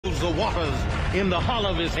the waters in the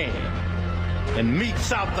hollow of his hand, and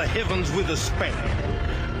metes out the heavens with a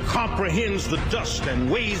span, comprehends the dust and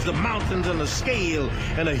weighs the mountains in a scale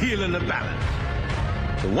and a hill in a balance.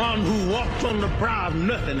 The one who walked on the brow of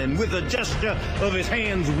nothing, and with a gesture of his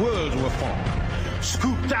hands worlds were formed,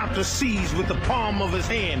 scooped out the seas with the palm of his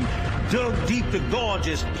hand, dug deep the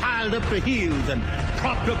gorges, piled up the hills, and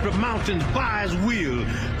propped up the mountains by his will.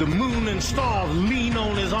 The moon and stars lean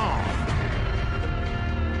on his arm,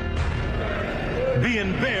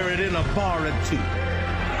 being buried in a borrowed tomb.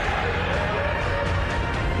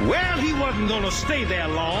 Well, he wasn't going to stay there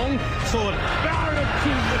long, so a borrowed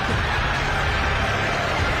tomb with the...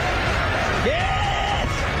 Yes!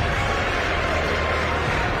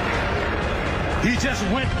 He just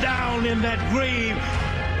went down in that grave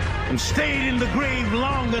and stayed in the grave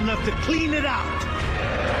long enough to clean it out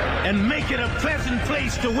and make it a pleasant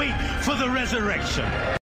place to wait for the resurrection.